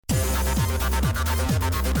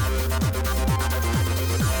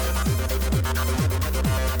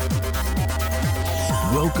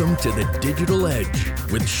Welcome to the Digital Edge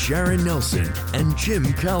with Sharon Nelson and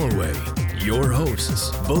Jim Calloway. Your hosts,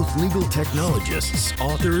 both legal technologists,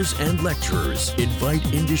 authors, and lecturers,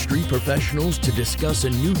 invite industry professionals to discuss a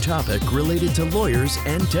new topic related to lawyers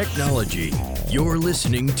and technology. You're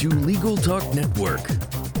listening to Legal Talk Network.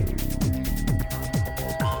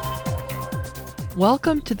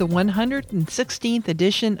 Welcome to the 116th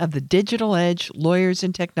edition of the Digital Edge Lawyers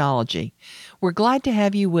and Technology. We're glad to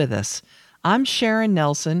have you with us. I'm Sharon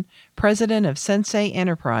Nelson, president of Sensei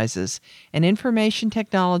Enterprises, an information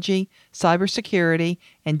technology, cybersecurity,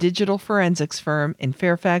 and digital forensics firm in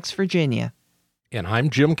Fairfax, Virginia. And I'm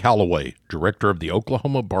Jim Calloway, director of the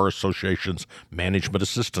Oklahoma Bar Association's Management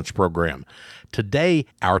Assistance Program. Today,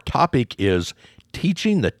 our topic is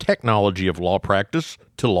teaching the technology of law practice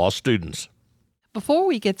to law students. Before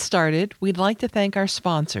we get started, we'd like to thank our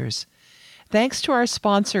sponsors. Thanks to our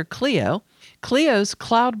sponsor, Clio. Clio's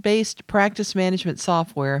cloud-based practice management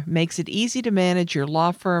software makes it easy to manage your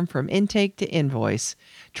law firm from intake to invoice.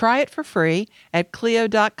 Try it for free at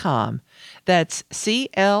Clio.com. That's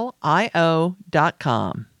CLIO.com.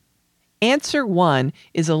 Answer One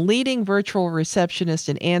is a leading virtual receptionist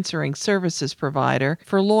and answering services provider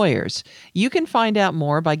for lawyers. You can find out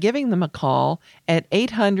more by giving them a call at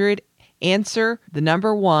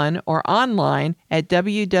 800-ANSWER1 or online at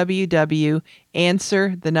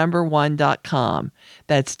www.answerone.com.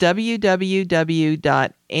 That's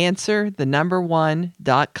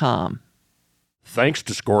www.answerone.com. Thanks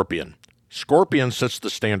to Scorpion. Scorpion sets the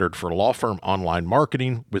standard for law firm online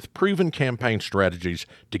marketing with proven campaign strategies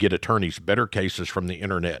to get attorneys better cases from the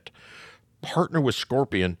internet. Partner with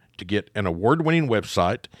Scorpion to get an award-winning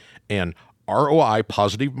website and ROI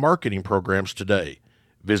positive marketing programs today.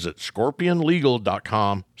 Visit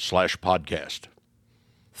scorpionlegal.com/podcast.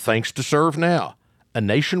 Thanks to ServeNow, a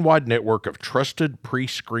nationwide network of trusted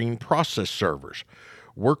pre-screened process servers.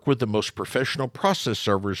 Work with the most professional process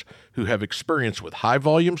servers who have experience with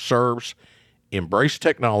high-volume serves, embrace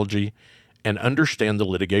technology, and understand the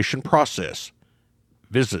litigation process.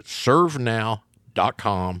 Visit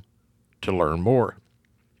servenow.com to learn more.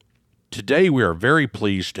 Today, we are very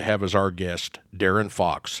pleased to have as our guest Darren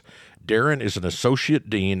Fox. Darren is an associate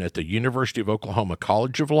dean at the University of Oklahoma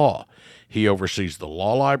College of Law. He oversees the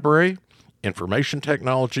law library, information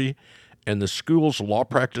technology, and the school's law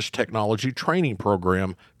practice technology training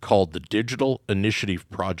program called the Digital Initiative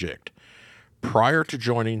Project. Prior to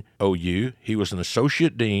joining OU, he was an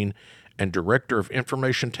associate dean and director of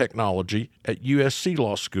information technology at USC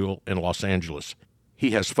Law School in Los Angeles.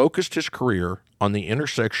 He has focused his career on the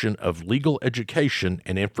intersection of legal education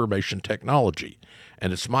and information technology,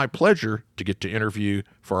 and it's my pleasure to get to interview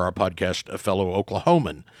for our podcast a fellow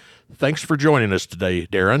Oklahoman. Thanks for joining us today,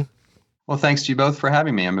 Darren. Well, thanks to you both for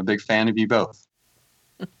having me. I'm a big fan of you both.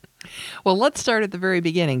 Well, let's start at the very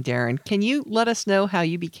beginning, Darren. Can you let us know how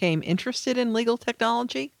you became interested in legal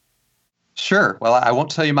technology? Sure. Well, I won't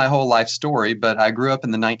tell you my whole life story, but I grew up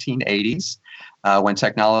in the 1980s. When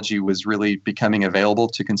technology was really becoming available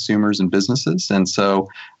to consumers and businesses. And so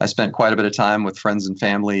I spent quite a bit of time with friends and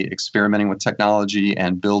family experimenting with technology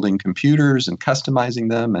and building computers and customizing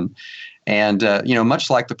them. And much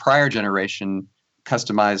like the prior generation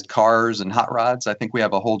customized cars and hot rods, I think we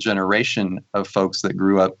have a whole generation of folks that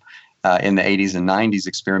grew up in the 80s and 90s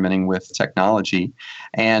experimenting with technology.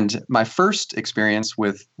 And my first experience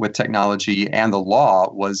with technology and the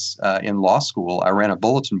law was in law school. I ran a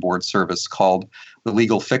bulletin board service called The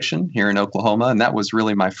Legal Fiction here in Oklahoma, and that was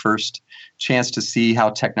really my first chance to see how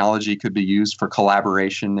technology could be used for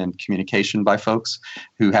collaboration and communication by folks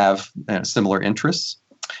who have similar interests.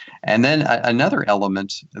 And then another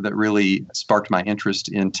element that really sparked my interest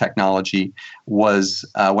in technology was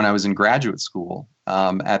when I was in graduate school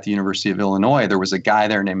at the University of Illinois. There was a guy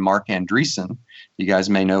there named Mark Andreessen. You guys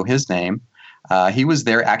may know his name. He was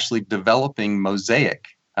there actually developing Mosaic,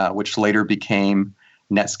 which later became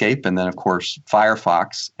Netscape and then, of course,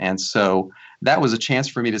 Firefox. And so that was a chance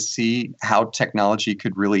for me to see how technology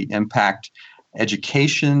could really impact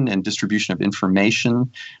education and distribution of information.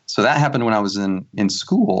 So that happened when I was in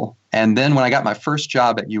school. And then when I got my first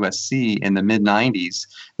job at USC in the mid-90s,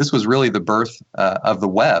 this was really the birth of the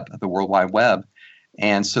web, the World Wide Web.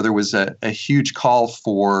 And so there was a huge call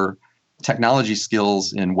for technology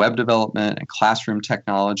skills in web development and classroom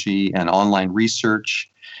technology and online research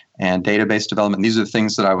and database development. These are the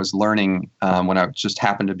things that I was learning when I just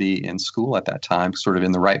happened to be in school at that time, sort of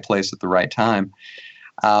in the right place at the right time.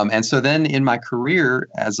 And so then in my career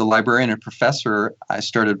as a librarian and professor, I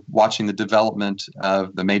started watching the development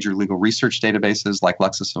of the major legal research databases like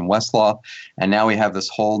Lexis and Westlaw. And now we have this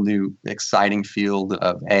whole new exciting field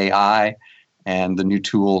of AI and the new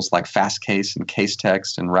tools like FastCase and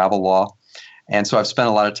CaseText and Ravellaw. And so I've spent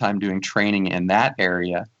a lot of time doing training in that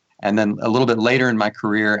area. And then a little bit later in my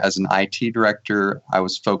career as an IT director, I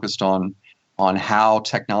was focused on how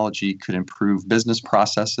technology could improve business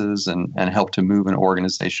processes and help to move an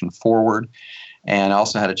organization forward. And I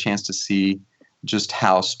also had a chance to see just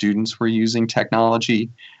how students were using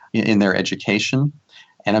technology in their education.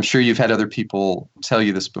 And I'm sure you've had other people tell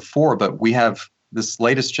you this before, but we have this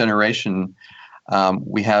latest generation.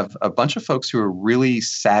 We have a bunch of folks who are really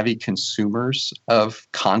savvy consumers of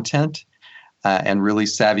content and really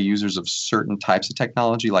savvy users of certain types of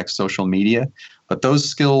technology like social media. But those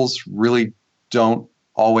skills really don't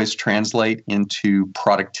always translate into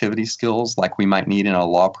productivity skills like we might need in a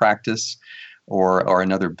law practice or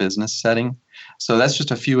another business setting. So that's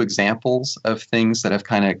just a few examples of things that have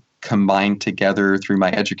kind of combined together through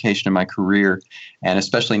my education and my career, and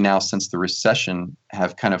especially now since the recession,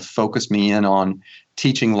 have kind of focused me in on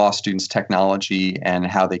teaching law students technology and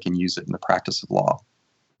how they can use it in the practice of law.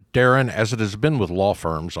 Darren, as it has been with law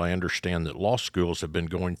firms, I understand that law schools have been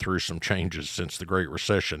going through some changes since the Great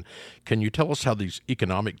Recession. Can you tell us how these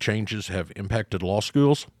economic changes have impacted law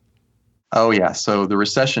schools? Oh, yeah. So the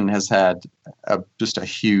recession has had just a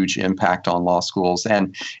huge impact on law schools,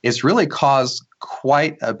 and it's really caused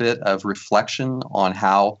quite a bit of reflection on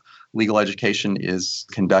how legal education is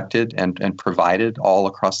conducted and provided all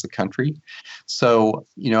across the country. So,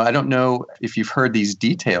 I don't know if you've heard these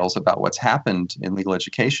details about what's happened in legal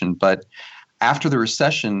education, but after the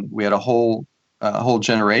recession, we had a whole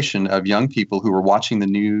generation of young people who were watching the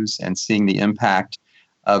news and seeing the impact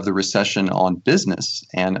of the recession on business.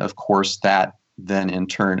 And of course, that then in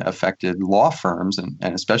turn affected law firms and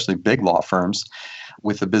especially big law firms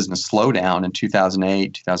with the business slowdown in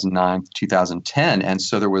 2008, 2009, 2010. And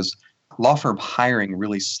so there was law firm hiring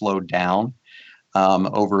really slowed down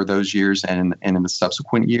over those years and in the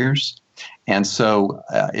subsequent years. And so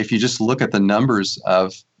if you just look at the numbers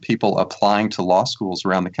of people applying to law schools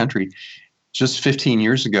around the country, just 15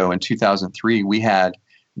 years ago in 2003, we had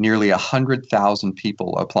nearly 100,000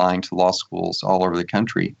 people applying to law schools all over the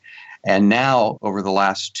country. And now, over the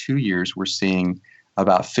last 2 years, we're seeing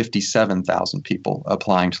about 57,000 people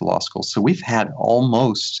applying to law schools. So we've had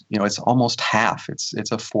almost, it's almost half. It's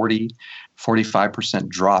a 45%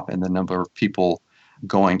 drop in the number of people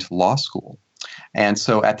going to law school. And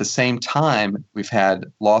so at the same time, we've had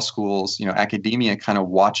law schools, academia kind of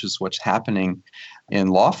watches what's happening in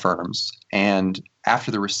law firms. And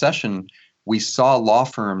after the recession, we saw law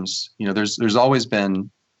firms, there's always been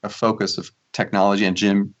a focus of technology, and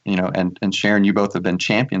Jim, and Sharon, you both have been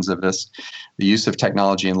champions of this, the use of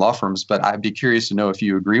technology in law firms. But I'd be curious to know if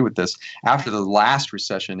you agree with this. After the last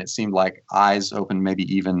recession, it seemed like eyes opened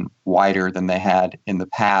maybe even wider than they had in the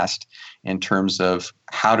past in terms of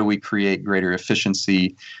how do we create greater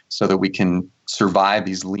efficiency so that we can survive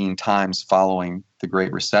these lean times following the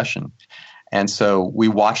Great Recession. And so we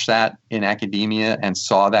watched that in academia and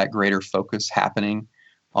saw that greater focus happening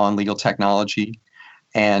on legal technology.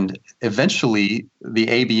 And eventually the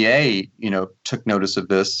ABA, took notice of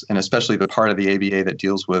this, and especially the part of the ABA that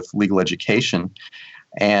deals with legal education.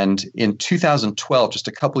 And in 2012, just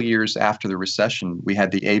a couple years after the recession, we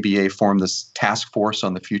had the ABA form this task force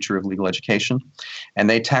on the future of legal education. And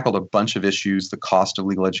they tackled a bunch of issues, the cost of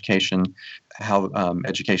legal education, how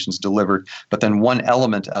education is delivered. But then one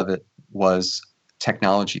element of it was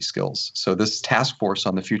technology skills. So this task force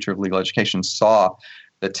on the future of legal education saw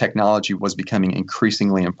that technology was becoming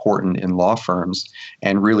increasingly important in law firms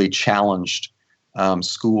and really challenged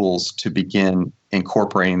schools to begin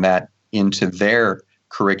incorporating that into their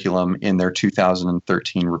curriculum in their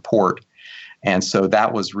 2013 report. And so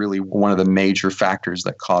that was really one of the major factors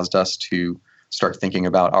that caused us to start thinking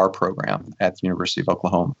about our program at the University of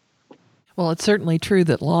Oklahoma. Well, it's certainly true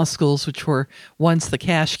that law schools, which were once the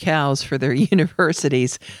cash cows for their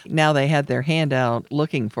universities, now they had their hand out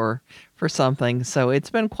looking for something. So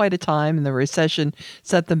it's been quite a time, and the recession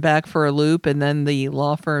set them back for a loop. And then the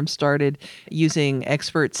law firms started using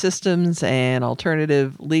expert systems and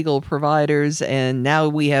alternative legal providers. And now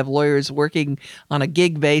we have lawyers working on a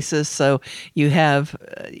gig basis. So you have,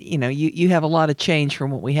 you have a lot of change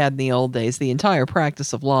from what we had in the old days. The entire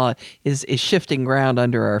practice of law is shifting ground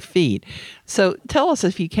under our feet. So tell us,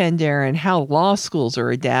 if you can, Darren, how law schools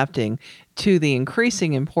are adapting to the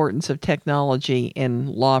increasing importance of technology in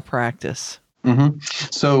law practice.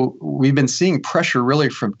 So we've been seeing pressure really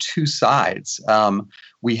from two sides.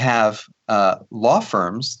 We have law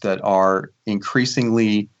firms that are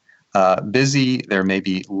increasingly busy, they're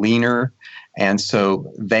maybe leaner, and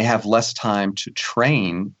so they have less time to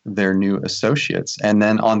train their new associates. And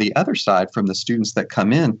then on the other side, from the students that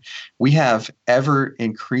come in, we have ever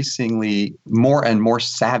increasingly more and more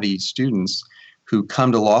savvy students who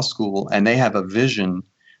come to law school and they have a vision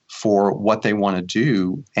for what they want to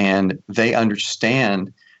do, and they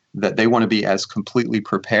understand that they want to be as completely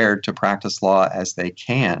prepared to practice law as they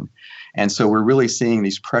can. And so we're really seeing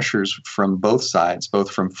these pressures from both sides,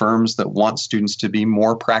 both from firms that want students to be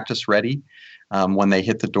more practice ready when they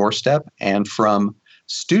hit the doorstep, and from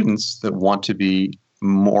students that want to be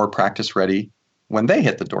more practice ready when they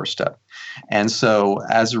hit the doorstep. And so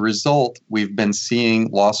as a result, we've been seeing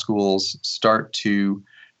law schools start to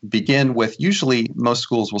begin with, usually most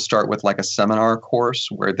schools will start with like a seminar course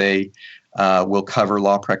where they will cover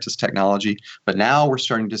law practice technology. But now we're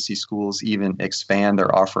starting to see schools even expand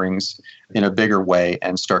their offerings in a bigger way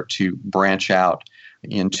and start to branch out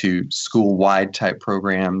into school-wide type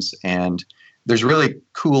programs. And there's really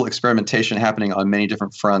cool experimentation happening on many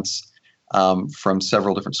different fronts from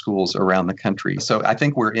several different schools around the country. So I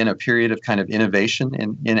think we're in a period of kind of innovation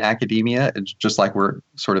in academia. It's just like we're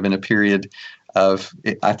sort of in a period of,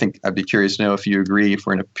 I think I'd be curious to know if you agree, if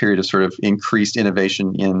we're in a period of sort of increased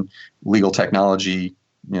innovation in legal technology,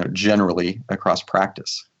 generally across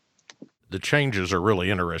practice. The changes are really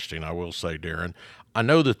interesting, I will say, Darren. I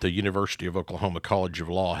know that the University of Oklahoma College of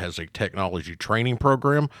Law has a technology training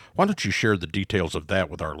program. Why don't you share the details of that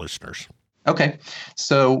with our listeners? Okay.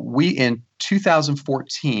 So in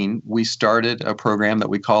 2014, we started a program that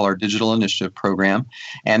we call our Digital Initiative Program.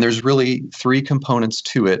 And there's really three components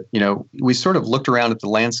to it. We sort of looked around at the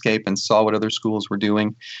landscape and saw what other schools were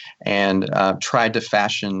doing and tried to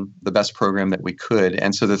fashion the best program that we could.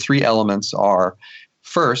 And so the three elements are,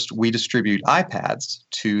 first, we distribute iPads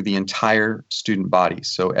to the entire student body.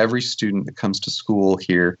 So every student that comes to school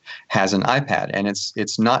here has an iPad. And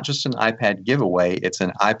it's not just an iPad giveaway, it's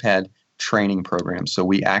an iPad training program. So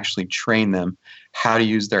we actually train them how to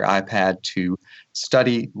use their iPad to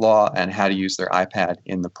study law and how to use their iPad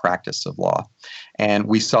in the practice of law. And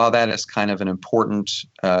we saw that as kind of an important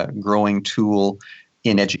growing tool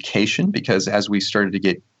in education, because as we started to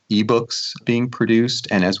get ebooks being produced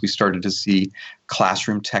and as we started to see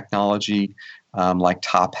classroom technology like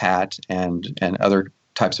Top Hat and other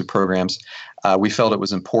types of programs, we felt it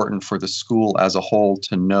was important for the school as a whole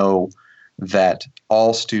to know that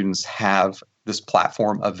all students have this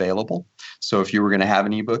platform available. So if you were going to have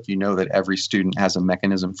an ebook, you know that every student has a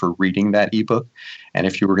mechanism for reading that ebook. And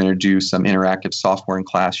if you were going to do some interactive software in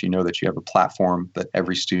class, you know that you have a platform that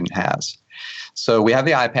every student has. So we have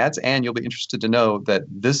the iPads, and you'll be interested to know that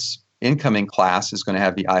this incoming class is going to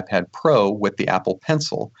have the iPad Pro with the Apple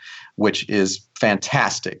Pencil, which is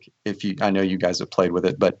fantastic. I know you guys have played with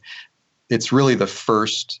it, but it's really the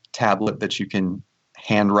first tablet that you can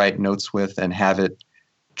handwrite notes with and have it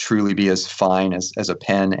truly be as fine as a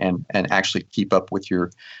pen and actually keep up with your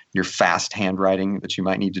fast handwriting that you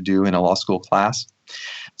might need to do in a law school class.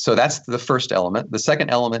 So that's the first element. The second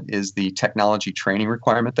element is the technology training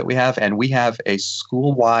requirement that we have, and we have a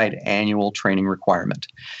school-wide annual training requirement.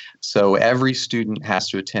 So every student has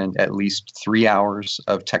to attend at least 3 hours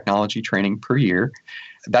of technology training per year.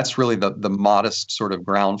 That's really the modest sort of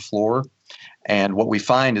ground floor. And what we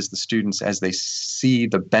find is the students, as they see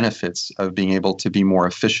the benefits of being able to be more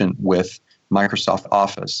efficient with Microsoft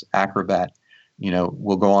Office, Acrobat,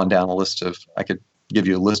 we'll go on down a list of, I could give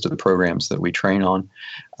you a list of the programs that we train on.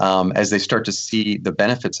 As they start to see the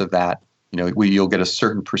benefits of that, you'll get a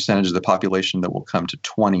certain percentage of the population that will come to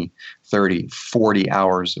 20, 30, 40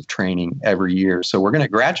 hours of training every year. So we're going to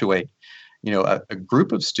graduate, a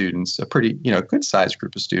group of students, a pretty, good sized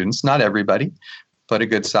group of students, not everybody, but a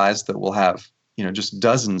good size that will have, just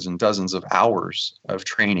dozens and dozens of hours of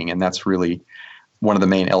training. And that's really one of the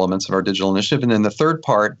main elements of our digital initiative. And then the third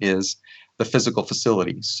part is the physical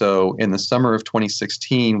facility. So in the summer of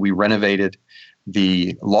 2016, we renovated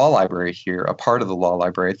the law library here, a part of the law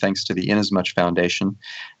library, thanks to the Inasmuch Foundation,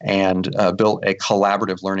 and built a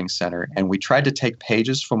collaborative learning center. And we tried to take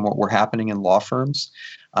pages from what were happening in law firms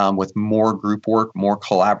with more group work, more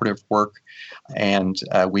collaborative work. And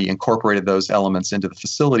we incorporated those elements into the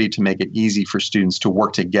facility to make it easy for students to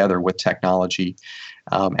work together with technology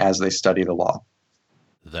as they study the law.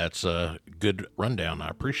 That's a good rundown. I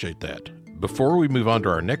appreciate that. Before we move on to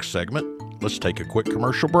our next segment, let's take a quick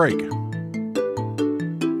commercial break.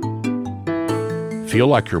 Feel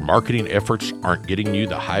like your marketing efforts aren't getting you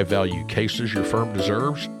the high-value cases your firm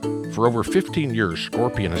deserves? For over 15 years,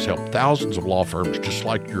 Scorpion has helped thousands of law firms just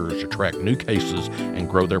like yours attract new cases and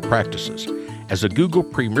grow their practices. As a Google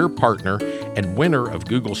Premier Partner and winner of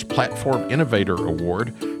Google's Platform Innovator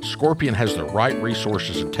Award, Scorpion has the right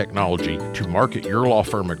resources and technology to market your law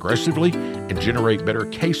firm aggressively and generate better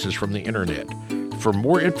cases from the internet. For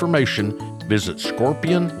more information, visit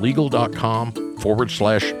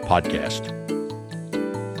scorpionlegal.com/podcast.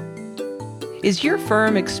 Is your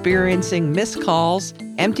firm experiencing missed calls,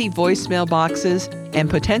 empty voicemail boxes, and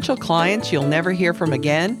potential clients you'll never hear from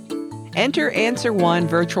again? Enter Answer One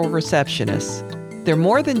Virtual Receptionists. They're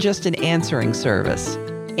more than just an answering service.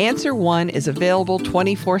 Answer One is available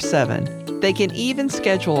 24/7. They can even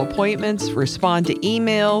schedule appointments, respond to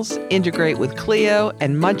emails, integrate with Clio,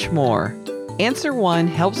 and much more. Answer One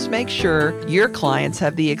helps make sure your clients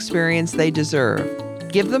have the experience they deserve.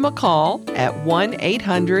 Give them a call at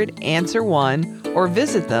 1-800-ANSWER1 or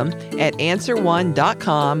visit them at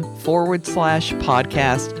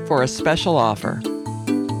answerone.com/podcast for a special offer.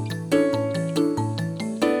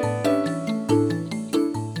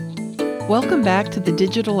 Welcome back to the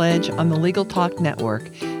Digital Edge on the Legal Talk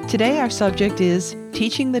Network. Today our subject is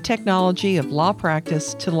teaching the technology of law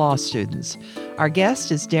practice to law students. Our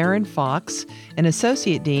guest is Darren Fox, an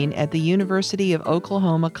Associate Dean at the University of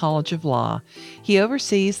Oklahoma College of Law. He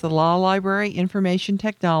oversees the Law Library Information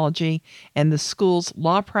Technology and the school's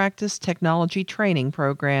Law Practice Technology Training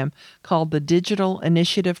Program called the Digital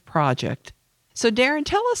Initiative Project. So Darren,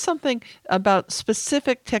 tell us something about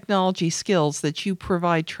specific technology skills that you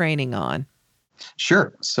provide training on.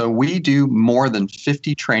 Sure. So we do more than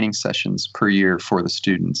 50 training sessions per year for the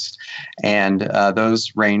students. And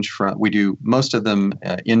those range from, we do most of them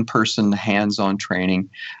in-person, hands-on training,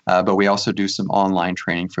 but we also do some online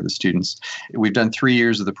training for the students. We've done 3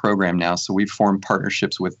 years of the program now, so we've formed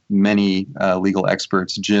partnerships with many legal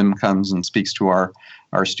experts. Jim comes and speaks to our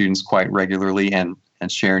students quite regularly, and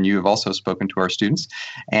Sharon, you have also spoken to our students.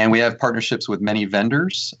 And we have partnerships with many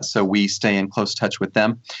vendors, so we stay in close touch with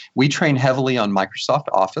them. We train heavily on Microsoft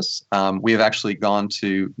Office. We have actually gone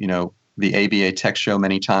to, the ABA Tech Show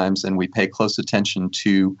many times, and we pay close attention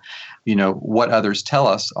to, what others tell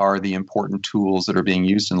us are the important tools that are being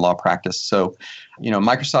used in law practice. So,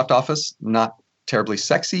 Microsoft Office, not terribly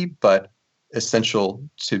sexy, but essential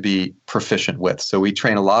to be proficient with. So we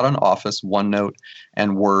train a lot on Office, OneNote,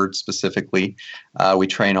 and Word specifically. We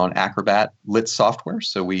train on Acrobat Lit software.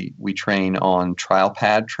 So we train on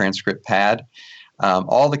TrialPad, TranscriptPad,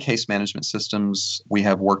 all the case management systems we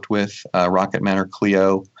have worked with, Rocket Manor,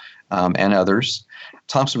 Clio, and others.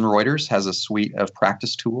 Thomson Reuters has a suite of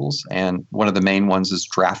practice tools, and one of the main ones is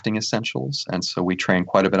Drafting Essentials. And so we train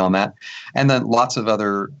quite a bit on that. And then lots of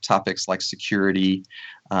other topics like security,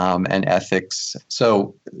 and ethics.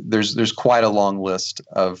 So there's quite a long list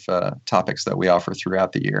of topics that we offer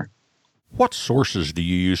throughout the year. What sources do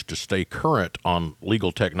you use to stay current on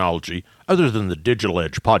legal technology, other than the Digital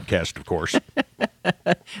Edge podcast, of course?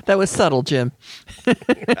 That was subtle, Jim.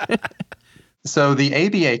 So the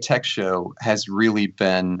ABA Tech Show has really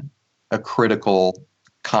been a critical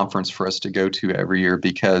conference for us to go to every year,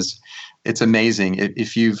 because it's amazing.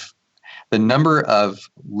 The number of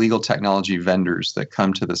legal technology vendors that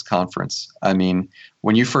come to this conference, I mean,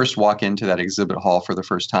 when you first walk into that exhibit hall for the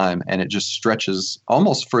first time, and it just stretches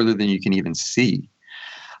almost further than you can even see,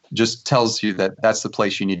 just tells you that that's the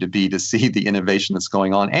place you need to be to see the innovation that's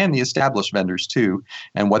going on, and the established vendors too,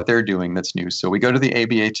 and what they're doing that's new. So we go to the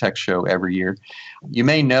ABA Tech Show every year. You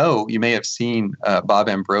may have seen Bob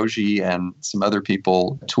Ambrogi and some other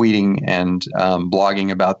people tweeting and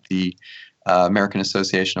blogging about the American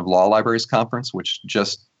Association of Law Libraries Conference, which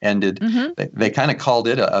just ended. Mm-hmm. They kind of called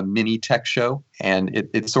it a mini tech show, and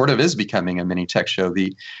it sort of is becoming a mini tech show.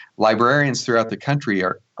 The librarians throughout the country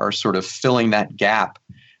are sort of filling that gap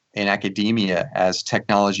in academia as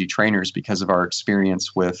technology trainers because of our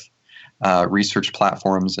experience with research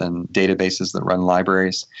platforms and databases that run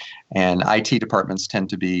libraries. And IT departments tend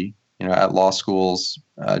to be, at law schools,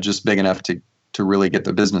 just big enough to really get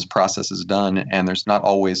the business processes done, and there's not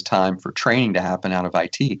always time for training to happen out of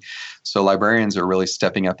IT. So librarians are really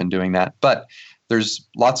stepping up and doing that. But there's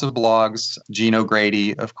lots of blogs. Jean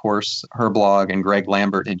O'Grady, of course, her blog, and Greg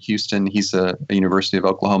Lambert in Houston. He's a University of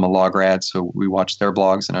Oklahoma law grad, so we watch their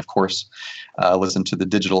blogs, and of course, listen to the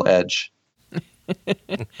Digital Edge.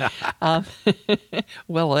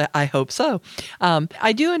 Well, I hope so.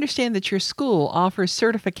 I do understand that your school offers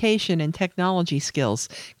certification in technology skills.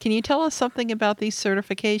 Can you tell us something about these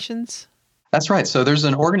certifications? That's right. So there's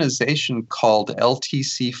an organization called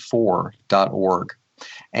LTC4.org.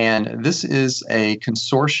 And this is a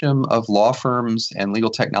consortium of law firms and legal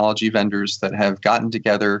technology vendors that have gotten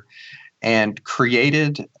together and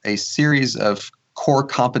created a series of core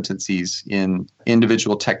competencies in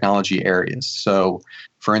individual technology areas. So,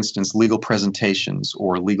 for instance, legal presentations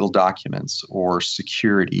or legal documents or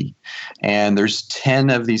security. And there's 10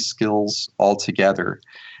 of these skills altogether.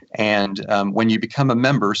 And when you become a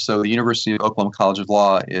member, so the University of Oklahoma College of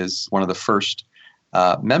Law is one of the first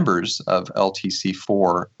members of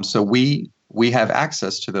LTC4. So we have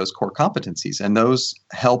access to those core competencies, and those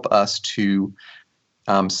help us to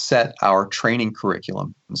set our training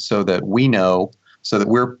curriculum so that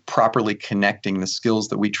we're properly connecting the skills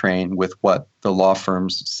that we train with what the law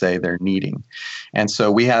firms say they're needing. And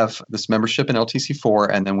so we have this membership in LTC4,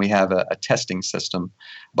 and then we have a testing system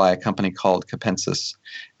by a company called Capensis.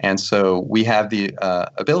 And so we have the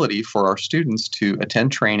ability for our students to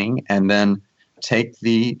attend training and then take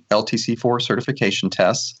the LTC4 certification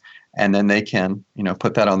tests, and then they can,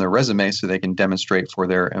 put that on their resume so they can demonstrate for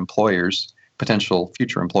their employers, potential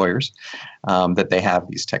future employers, that they have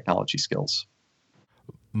these technology skills.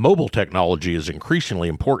 Mobile technology is increasingly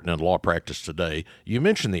important in law practice today. You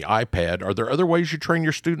mentioned the iPad. Are there other ways you train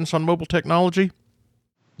your students on mobile technology?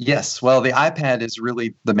 Yes. Well, the iPad is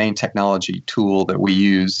really the main technology tool that we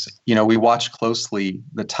use. We watch closely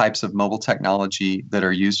the types of mobile technology that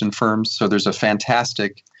are used in firms. So there's a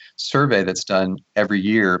fantastic survey that's done every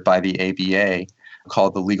year by the ABA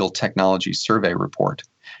called the Legal Technology Survey Report.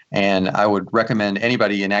 And I would recommend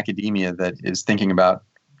anybody in academia that is thinking about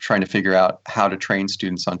trying to figure out how to train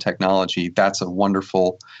students on technology, that's a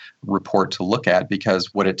wonderful report to look at,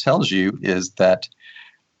 because what it tells you is that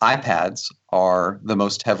iPads are the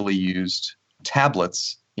most heavily used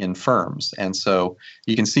tablets in firms. And so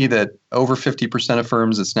you can see that over 50% of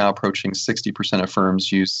firms, it's now approaching 60% of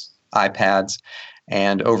firms use iPads,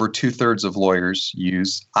 and over 2/3 of lawyers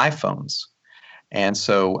use iPhones. And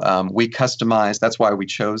so we customize, that's why we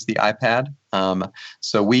chose the iPad.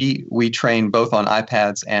 So we train both on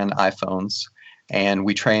iPads and iPhones, and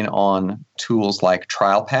we train on tools like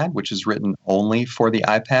TrialPad, which is written only for the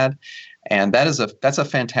iPad. And that's a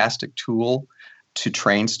fantastic tool to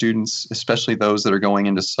train students, especially those that are going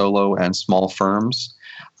into solo and small firms,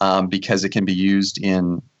 because it can be used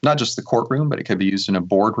in not just the courtroom, but it could be used in a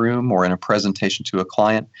boardroom or in a presentation to a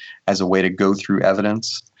client as a way to go through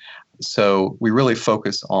evidence. So we really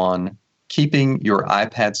focus on keeping your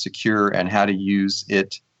iPad secure and how to use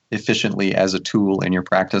it efficiently as a tool in your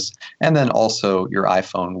practice. And then also your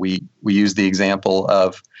iPhone. We use the example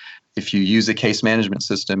of if you use a case management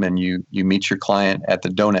system and you meet your client at the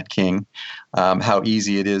Donut King, how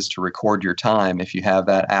easy it is to record your time. If you have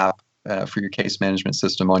that app for your case management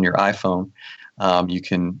system on your iPhone, you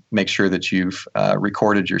can make sure that you've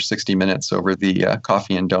recorded your 60 minutes over the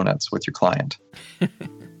coffee and donuts with your client.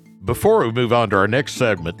 Before we move on to our next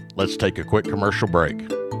segment, let's take a quick commercial break.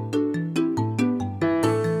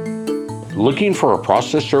 Looking for a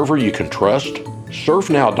process server you can trust?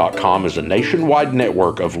 ServeNow.com is a nationwide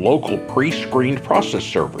network of local pre-screened process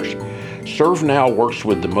servers. ServeNow works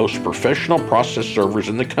with the most professional process servers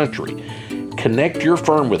in the country. Connect your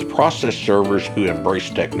firm with process servers who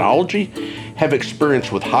embrace technology, have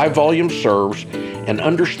experience with high-volume serves, and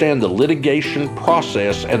understand the litigation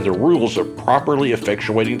process and the rules of properly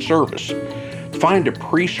effectuating service. Find a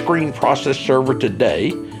pre-screened process server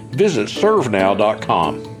today. Visit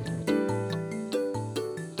ServeNow.com.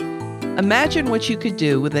 Imagine what you could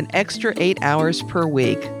do with an extra 8 hours per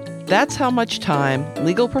week. That's how much time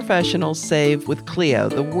legal professionals save with Clio,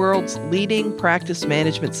 the world's leading practice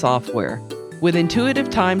management software. With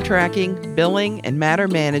intuitive time tracking, billing, and matter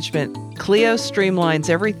management, Clio streamlines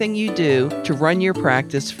everything you do to run your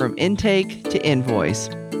practice from intake to invoice.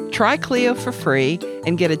 Try Clio for free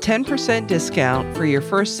and get a 10% discount for your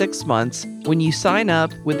first 6 months when you sign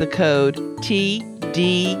up with the code TDE10.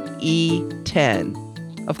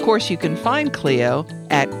 Of course, you can find Clio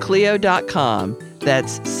at Clio.com.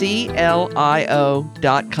 That's CLIO.com.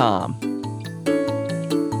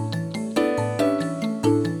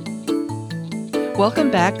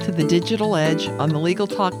 Welcome back to the Digital Edge on the Legal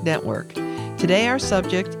Talk Network. Today our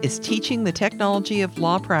subject is teaching the technology of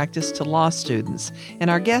law practice to law students,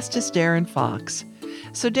 and our guest is Darren Fox.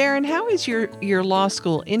 So Darren, how is your law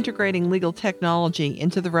school integrating legal technology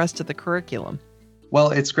into the rest of the curriculum?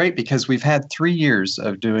 Well, it's great because we've had 3 years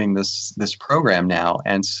of doing this program now,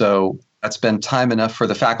 and so that's been time enough for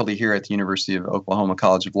the faculty here at the University of Oklahoma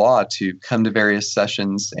College of Law to come to various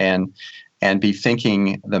sessions and be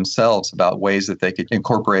thinking themselves about ways that they could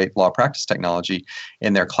incorporate law practice technology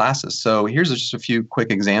in their classes. So here's just a few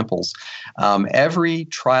quick examples. Every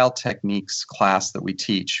trial techniques class that we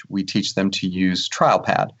teach them to use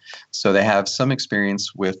TrialPad. So they have some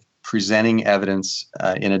experience with presenting evidence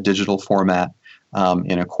in a digital format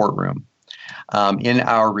in a courtroom. In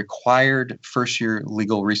our required first-year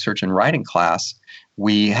legal research and writing class,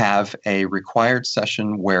 we have a required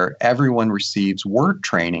session where everyone receives word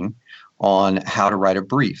training on how to write a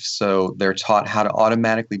brief. So they're taught how to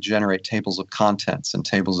automatically generate tables of contents and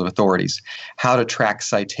tables of authorities, how to track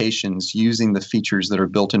citations using the features that are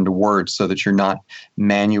built into Word so that you're not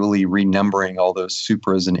manually renumbering all those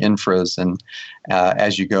supras and infras and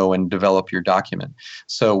as you go and develop your document.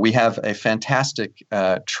 So we have a fantastic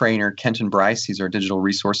trainer, Kenton Bryce. He's our digital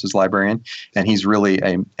resources librarian, and he's really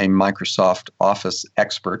a Microsoft Office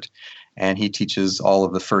expert. And he teaches all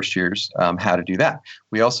of the first years how to do that.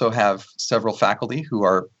 We also have several faculty who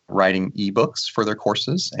are writing ebooks for their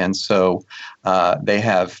courses. And so they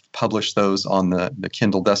have published those on the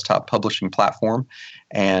Kindle desktop publishing platform.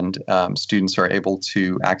 And students are able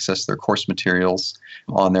to access their course materials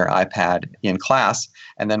on their iPad in class.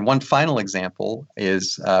 And then one final example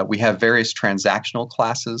is we have various transactional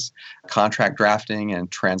classes, contract drafting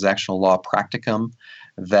and transactional law practicum,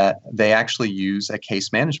 that they actually use a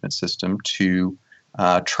case management system to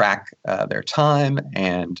track their time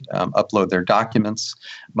and upload their documents,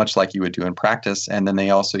 much like you would do in practice. And then they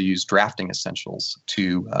also use drafting essentials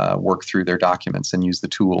to work through their documents and use the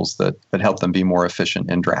tools that help them be more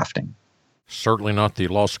efficient in drafting. Certainly not the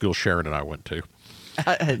law school Sharon and I went to.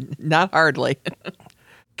 Not hardly.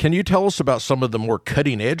 Can you tell us about some of the more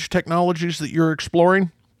cutting-edge technologies that you're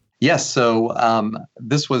exploring? Yes, so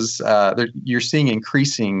this was, you're seeing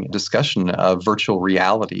increasing discussion of virtual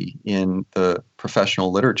reality in the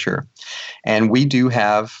professional literature. And we do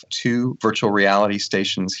have 2 virtual reality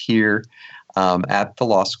stations here at the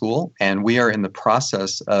law school, and we are in the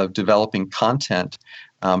process of developing content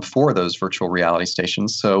for those virtual reality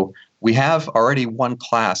stations. So we have already one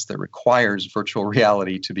class that requires virtual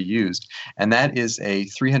reality to be used, and that is a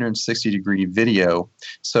 360-degree video.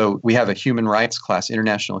 So we have a human rights class,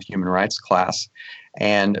 international human rights class,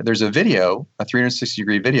 and there's a video, a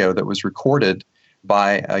 360-degree video that was recorded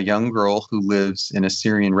by a young girl who lives in a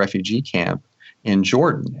Syrian refugee camp in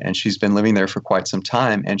Jordan, and she's been living there for quite some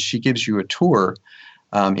time, and she gives you a tour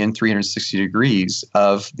in 360 degrees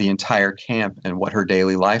of the entire camp and what her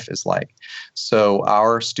daily life is like. So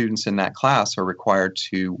our students in that class are required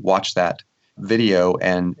to watch that video,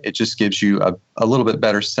 and it just gives you a little bit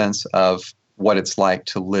better sense of what it's like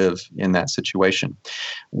to live in that situation.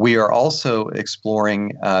 We are also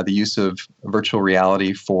exploring the use of virtual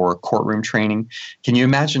reality for courtroom training. Can you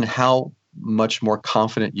imagine how much more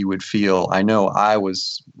confident you would feel? I know I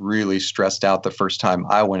was really stressed out the first time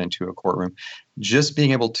I went into a courtroom. Just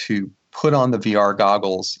being able to put on the VR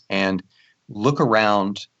goggles and look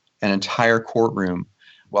around an entire courtroom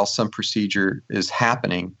while some procedure is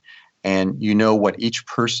happening, and you know what each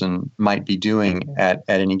person might be doing at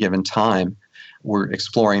any given time. We're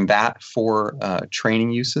exploring that for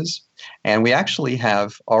training uses. And we actually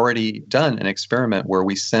have already done an experiment where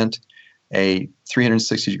we sent a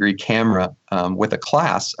 360-degree camera with a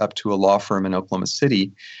class up to a law firm in Oklahoma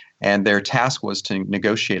City, and their task was to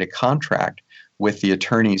negotiate a contract with the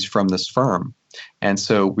attorneys from this firm. And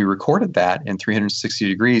so we recorded that in 360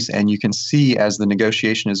 degrees, and you can see as the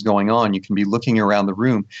negotiation is going on, you can be looking around the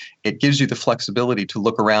room. It gives you the flexibility to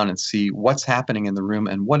look around and see what's happening in the room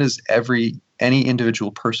and what is any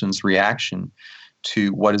individual person's reaction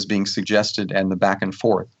to what is being suggested and the back and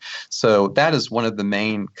forth. So that is one of the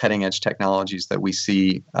main cutting edge technologies that we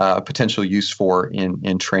see potential use for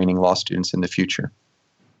in training law students in the future.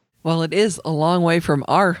 Well, it is a long way from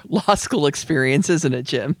our law school experience, isn't it,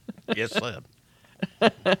 Jim? Yes, ma'am.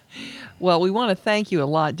 Well, we want to thank you a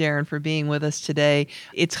lot, Darren, for being with us today.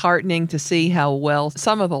 It's heartening to see how well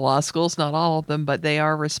some of the law schools, not all of them, but they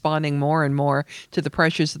are responding more and more to the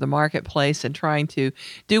pressures of the marketplace and trying to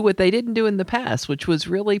do what they didn't do in the past, which was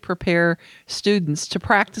really prepare students to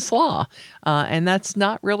practice law. And that's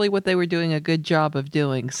not really what they were doing a good job of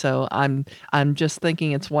doing. So I'm just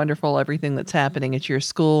thinking it's wonderful, everything that's happening at your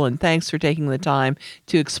school. And thanks for taking the time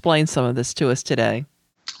to explain some of this to us today.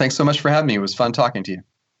 Thanks so much for having me. It was fun talking to you.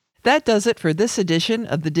 That does it for this edition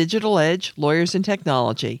of the Digital Edge, Lawyers and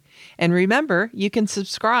Technology. And remember, you can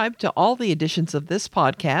subscribe to all the editions of this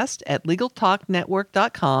podcast at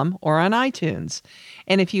LegalTalkNetwork.com or on iTunes.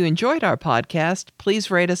 And if you enjoyed our podcast,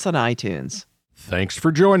 please rate us on iTunes. Thanks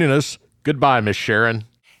for joining us. Goodbye, Miss Sharon.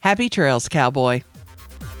 Happy trails, cowboy.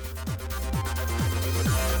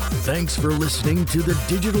 Thanks for listening to The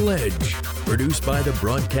Digital Edge. produced by the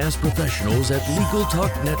broadcast professionals at Legal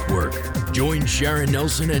Talk Network. Join Sharon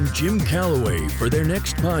Nelson and Jim Calloway for their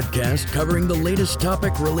next podcast covering the latest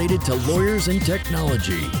topic related to lawyers and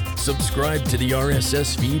technology. Subscribe to the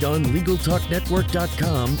RSS feed on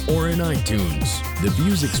LegalTalkNetwork.com or in iTunes. The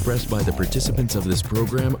views expressed by the participants of this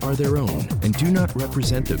program are their own and do not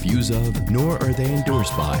represent the views of, nor are they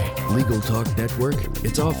endorsed by, Legal Talk Network,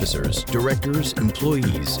 its officers, directors,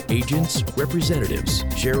 employees, agents, representatives,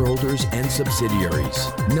 shareholders, and subsidiaries.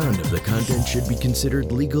 None of the content should be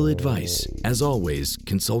considered legal advice. As always,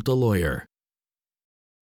 consult a lawyer.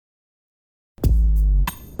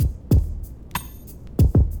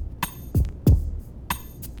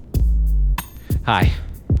 Hi,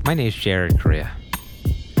 my name is Jared Correa.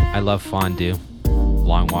 I love fondue,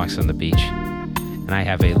 long walks on the beach, and I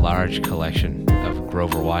have a large collection of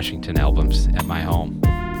Grover Washington albums at my home.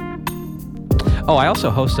 Oh, I also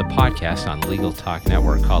host a podcast on Legal Talk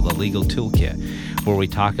Network called The Legal Toolkit, where we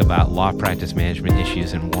talk about law practice management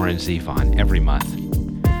issues in Warren Zevon every month.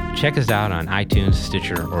 Check us out on iTunes,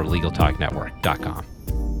 Stitcher, or LegalTalkNetwork.com.